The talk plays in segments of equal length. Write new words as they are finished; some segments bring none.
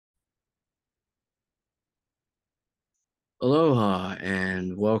Aloha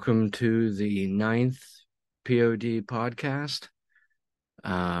and welcome to the ninth POD podcast.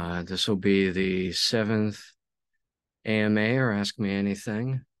 This will be the seventh AMA or Ask Me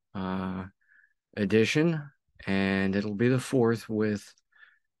Anything edition, and it'll be the fourth with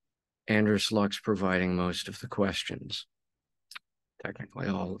Andris Lukss providing most of the questions, technically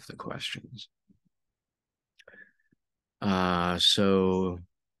all of the questions. So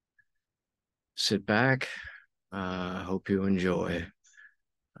sit back. Hope you enjoy.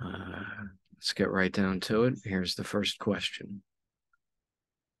 Let's get right down to it. Here's the first question.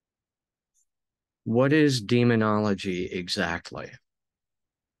 What is demonology exactly?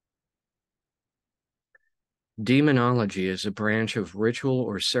 Demonology is a branch of ritual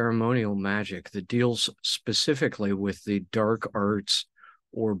or ceremonial magic that deals specifically with the dark arts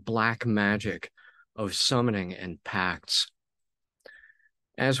or black magic of summoning and pacts.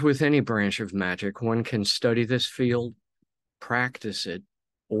 As with any branch of magic, one can study this field, practice it,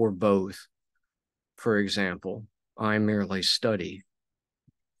 or both. For example, I merely study.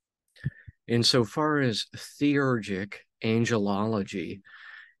 Insofar as theurgic angelology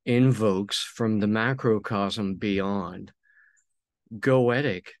invokes from the macrocosm beyond,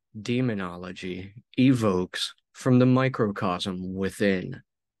 goetic demonology evokes from the microcosm within.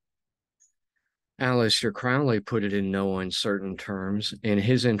 Aleister Crowley put it in no uncertain terms in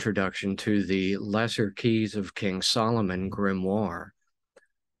his introduction to the Lesser Keys of King Solomon grimoire,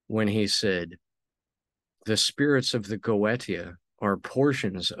 when he said, "The spirits of the Goetia are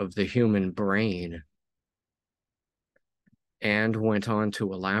portions of the human brain," and went on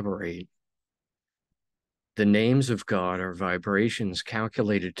to elaborate, "The names of God are vibrations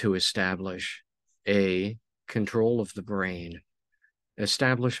calculated to establish A, control of the brain,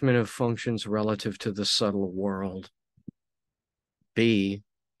 establishment of functions relative to the subtle world, B,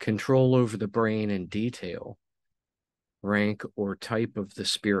 control over the brain in detail, rank or type of the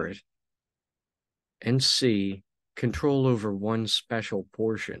spirit, and C, control over one special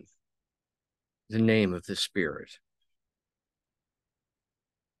portion, the name of the spirit."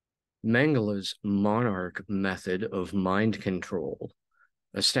 Mengele's monarch method of mind control,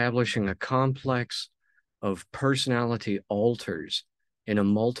 establishing a complex of personality altars in a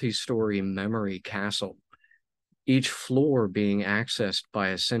multi-story memory castle, each floor being accessed by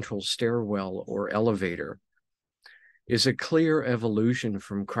a central stairwell or elevator, is a clear evolution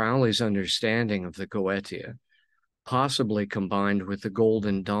from Crowley's understanding of the Goetia, possibly combined with the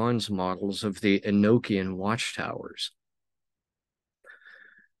Golden Dawn's models of the Enochian watchtowers.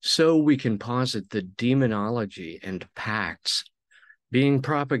 So we can posit the demonology and pacts being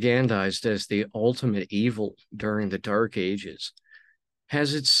propagandized as the ultimate evil during the Dark Ages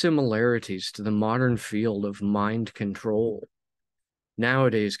has its similarities to the modern field of mind control,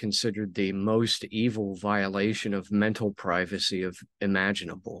 nowadays considered the most evil violation of mental privacy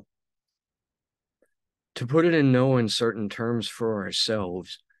imaginable. To put it in no uncertain terms for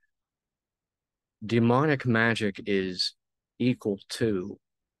ourselves, demonic magic is equal to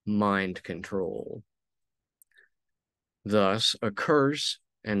mind control. Thus, a curse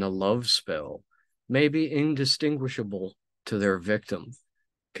and a love spell may be indistinguishable to their victim,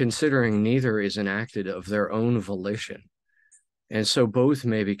 considering neither is enacted of their own volition, and so both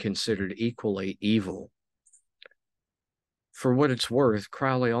may be considered equally evil. For what it's worth,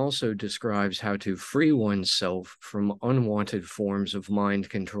 Crowley also describes how to free oneself from unwanted forms of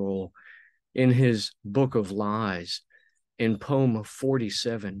mind control in his Book of Lies, in poem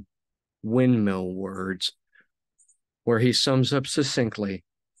 47, Windmill Words, where he sums up succinctly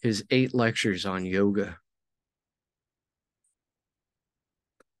his 8 lectures on yoga.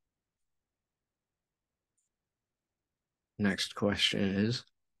 Next question is,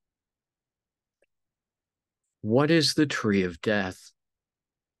 what is the tree of death?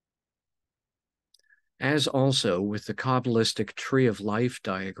 As also with the Kabbalistic tree of life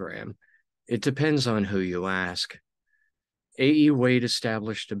diagram, it depends on who you ask. A.E. Waite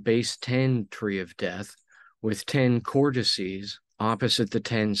established a base 10 tree of death with 10 cortices opposite the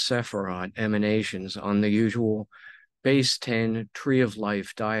 10 Sephiroth emanations on the usual base 10 tree of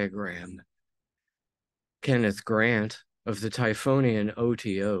life diagram. Kenneth Grant of the Typhonian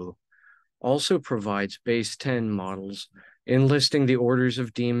OTO also provides base 10 models enlisting the orders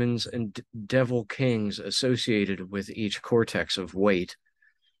of demons and devil kings associated with each cortex of Waite.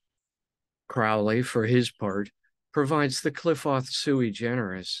 Crowley, for his part, provides the Qliphoth sui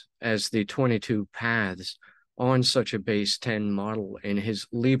generis as the 22 paths on such a base 10 model in his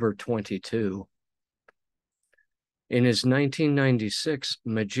Liber 22. In his 1996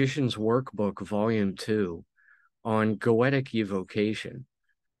 Magician's Workbook, Volume 2, on Goetic evocation,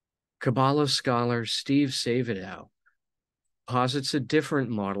 Kabbalah scholar Steve Savidow posits a different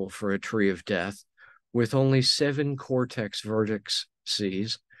model for a tree of death with only 7 cortex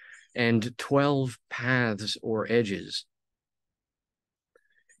vertices and 12 paths or edges.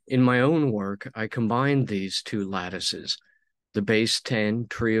 In my own work, I combined these 2 lattices, the base 10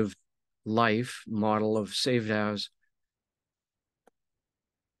 tree of life model of Savdow's.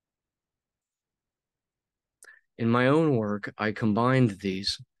 In my own work, I combined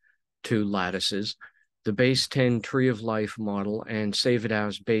these 2 lattices, the base 10 tree of life model and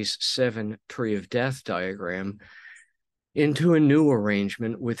Savdow's base 7 tree of death diagram, into a new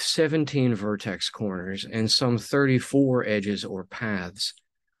arrangement with 17 vertex corners and some 34 edges or paths.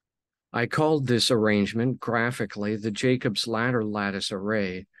 I called this arrangement graphically the Jacob's ladder lattice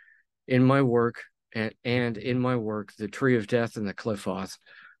array. In my work, and in my work, The Tree of Death and the Qliphoth,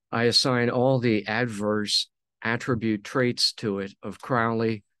 I assign all the adverse attribute traits to it of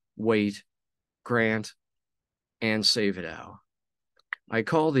Crowley, Waite, Grant, and Savdow. I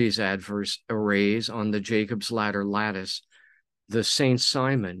call these adverse arrays on the Jacob's ladder lattice the Saint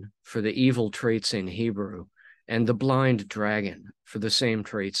Simon for the evil traits in Hebrew, and the blind dragon for the same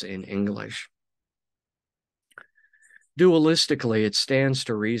traits in English. Dualistically, it stands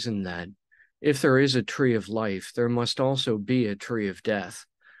to reason that if there is a tree of life, there must also be a tree of death,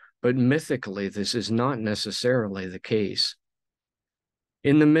 but mythically, this is not necessarily the case.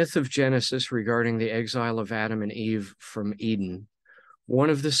 In the myth of Genesis regarding the exile of Adam and Eve from Eden, one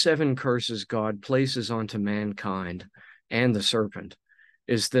of the 7 curses God places onto mankind and the serpent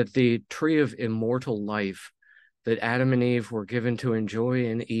is that the tree of immortal life that Adam and Eve were given to enjoy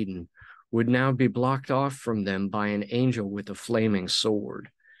in Eden would now be blocked off from them by an angel with a flaming sword,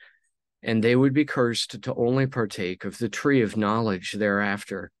 and they would be cursed to only partake of the tree of knowledge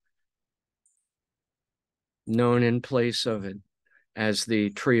thereafter, known in place of it as the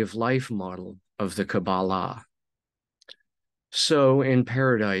tree of life model of the Kabbalah. So, in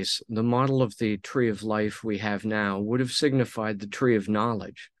paradise, the model of the tree of life we have now would have signified the tree of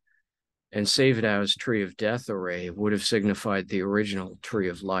knowledge, and Savdow's tree of death array would have signified the original tree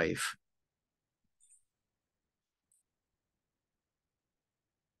of life.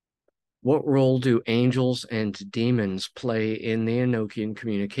 What role do angels and demons play in the Enochian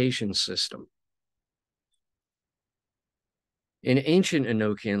communication system? In ancient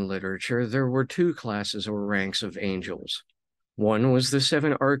Enochian literature, there were 2 classes or ranks of angels. One was the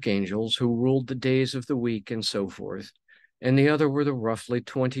 7 archangels who ruled the days of the week and so forth, and the other were the roughly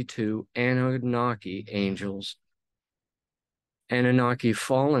 22 Anunnaki angels, Anunnaki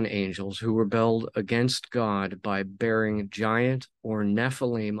fallen angels who rebelled against God by bearing giant or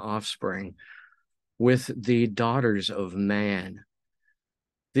Nephilim offspring with the daughters of man.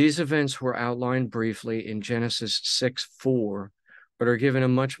 These events were outlined briefly in Genesis 6:4, but are given a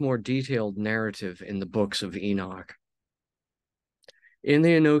much more detailed narrative in the books of Enoch. In the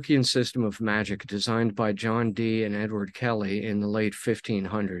Enochian system of magic designed by John Dee and Edward Kelly in the late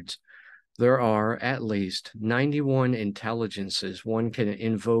 1500s, there are at least 91 intelligences one can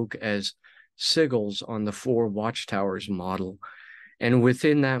invoke as sigils on the 4 watchtowers model, and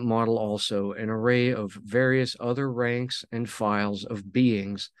within that model also an array of various other ranks and files of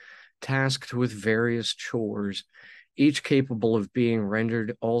beings tasked with various chores, each capable of being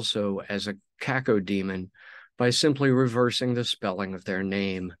rendered also as a cacodemon by simply reversing the spelling of their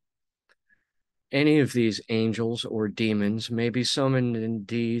name. Any of these angels or demons may be summoned in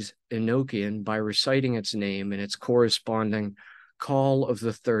Dee's Enochian by reciting its name and its corresponding call of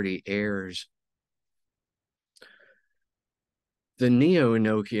the 30 heirs. The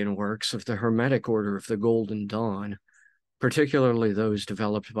Neo-Enochian works of the Hermetic Order of the Golden Dawn, particularly those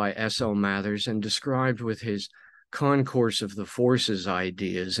developed by S.L. Mathers and described with his Concourse of the Forces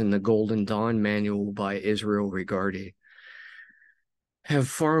ideas in the Golden Dawn manual by Israel Regardie, have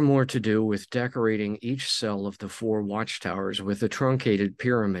far more to do with decorating each cell of the 4 watchtowers with a truncated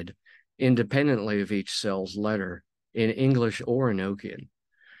pyramid, independently of each cell's letter, in English or Enochian,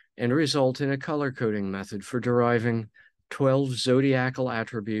 and result in a color coding method for deriving 12 zodiacal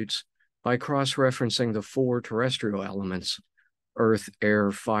attributes by cross-referencing the 4 terrestrial elements, earth,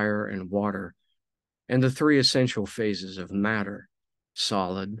 air, fire, and water, and the 3 essential phases of matter,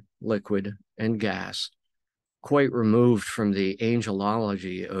 solid, liquid, and gas, quite removed from the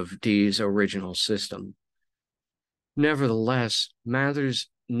angelology of Dee's original system. Nevertheless, Mather's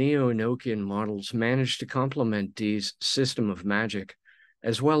Neo-Enochian models managed to complement Dee's system of magic,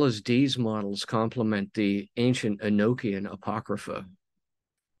 as well as Dee's models complement the ancient Enochian Apocrypha.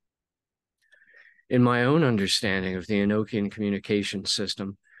 In my own understanding of the Enochian communication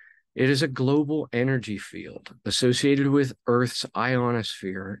system, it is a global energy field associated with Earth's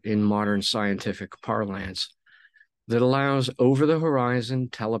ionosphere in modern scientific parlance, that allows over-the-horizon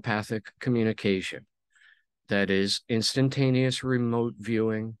telepathic communication, that is, instantaneous remote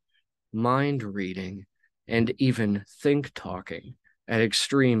viewing, mind reading, and even think-talking at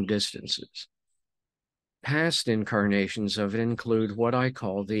extreme distances. Past incarnations of it include what I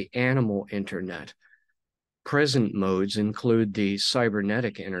call the animal internet. Present modes include the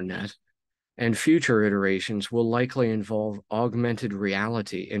cybernetic internet, and future iterations will likely involve augmented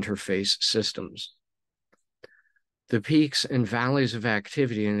reality interface systems. The peaks and valleys of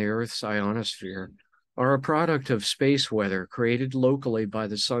activity in the Earth's ionosphere are a product of space weather created locally by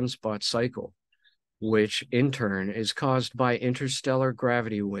the sunspot cycle, which in turn is caused by interstellar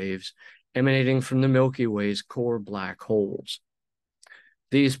gravity waves emanating from the Milky Way's core black holes.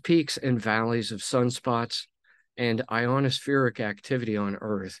 These peaks and valleys of sunspots and ionospheric activity on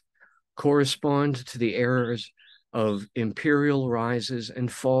Earth correspond to the eras of imperial rises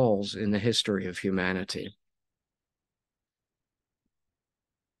and falls in the history of humanity.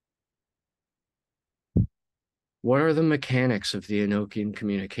 What are the mechanics of the Enochian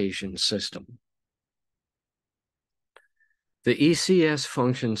communication system? The ECS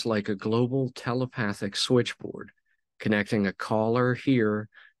functions like a global telepathic switchboard, connecting a caller here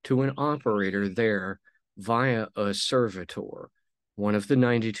to an operator there via a servitor, one of the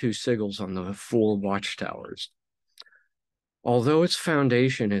 92 sigils on the 4 watchtowers. Although its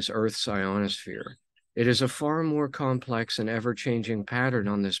foundation is Earth's ionosphere, it is a far more complex and ever-changing pattern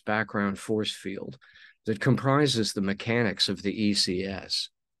on this background force field that comprises the mechanics of the ECS.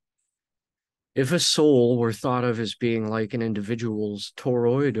 If a soul were thought of as being like an individual's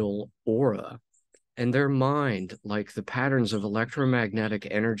toroidal aura, and their mind like the patterns of electromagnetic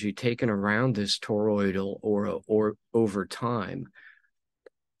energy taken around this toroidal aura or over time,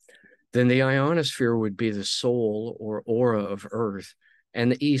 then the ionosphere would be the soul or aura of Earth,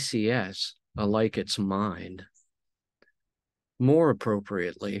 and the ECS, alike its mind. More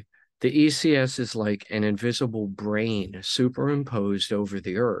appropriately, the ECS is like an invisible brain superimposed over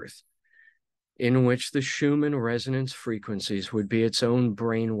the Earth, in which the Schumann resonance frequencies would be its own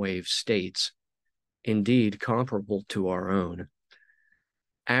brainwave states, indeed comparable to our own,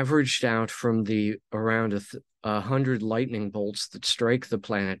 averaged out from the around 100 lightning bolts that strike the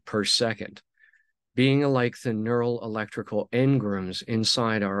planet per second, being alike the neural electrical engrams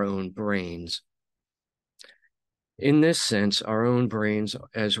inside our own brains. In this sense, our own brains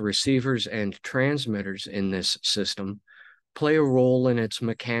as receivers and transmitters in this system play a role in its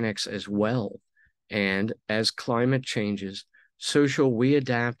mechanics as well, and as climate changes, so shall we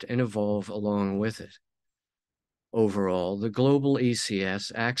adapt and evolve along with it. Overall, the global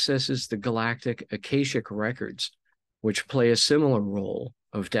ECS accesses the galactic akashic records, which play a similar role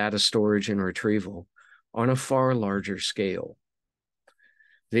of data storage and retrieval on a far larger scale.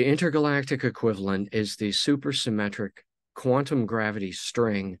 The intergalactic equivalent is the supersymmetric quantum gravity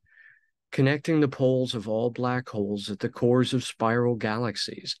string connecting the poles of all black holes at the cores of spiral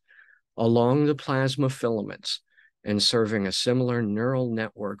galaxies along the plasma filaments and serving a similar neural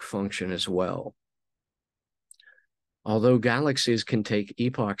network function as well. Although galaxies can take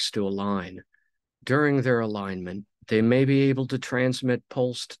epochs to align, during their alignment, they may be able to transmit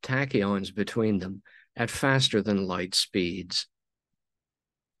pulsed tachyons between them at faster than light speeds.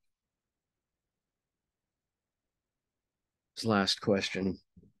 This last question.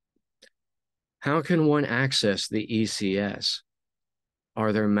 How can one access the ECS?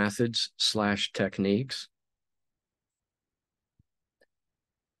 Are there methods/techniques?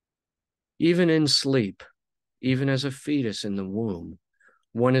 Even in sleep, even as a fetus in the womb,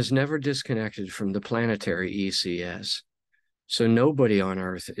 one is never disconnected from the planetary ECS, so nobody on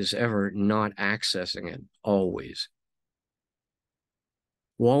Earth is ever not accessing it, always.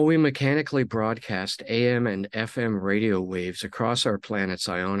 While we mechanically broadcast AM and FM radio waves across our planet's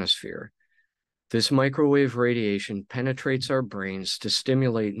ionosphere, this microwave radiation penetrates our brains to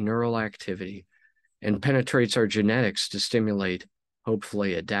stimulate neural activity and penetrates our genetics to stimulate,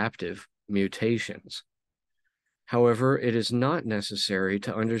 hopefully adaptive, mutations. However, it is not necessary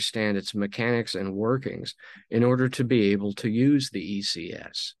to understand its mechanics and workings in order to be able to use the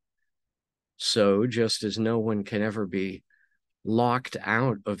ECS. So, just as no one can ever be locked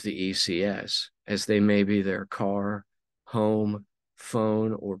out of the ECS, as they may be their car, home,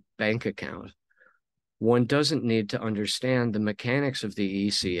 phone, or bank account, one doesn't need to understand the mechanics of the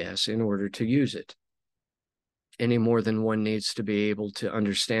ECS in order to use it, any more than one needs to be able to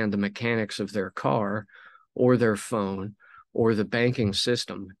understand the mechanics of their car or their phone or the banking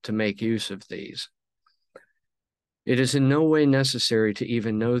system to make use of these. It is in no way necessary to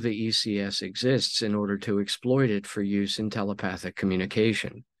even know the ECS exists in order to exploit it for use in telepathic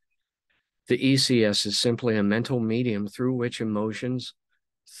communication. The ECS is simply a mental medium through which emotions,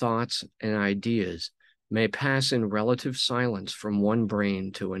 thoughts, and ideas may pass in relative silence from one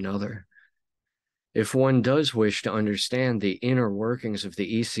brain to another. If one does wish to understand the inner workings of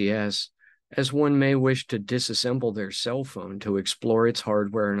the ECS, as one may wish to disassemble their cell phone to explore its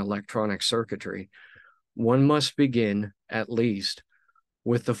hardware and electronic circuitry, one must begin, at least,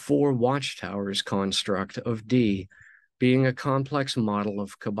 with the four watchtowers construct of D being a complex model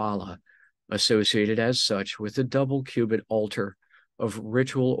of Kabbalah, associated as such with the double cubit altar of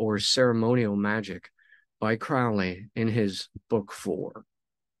ritual or ceremonial magic by Crowley in his Book 4.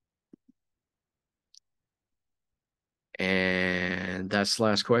 And that's the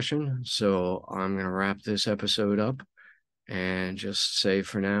last question. So I'm going to wrap this episode up and just say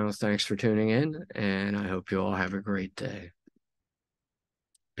for now, thanks for tuning in, and I hope you all have a great day.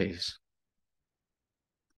 Peace.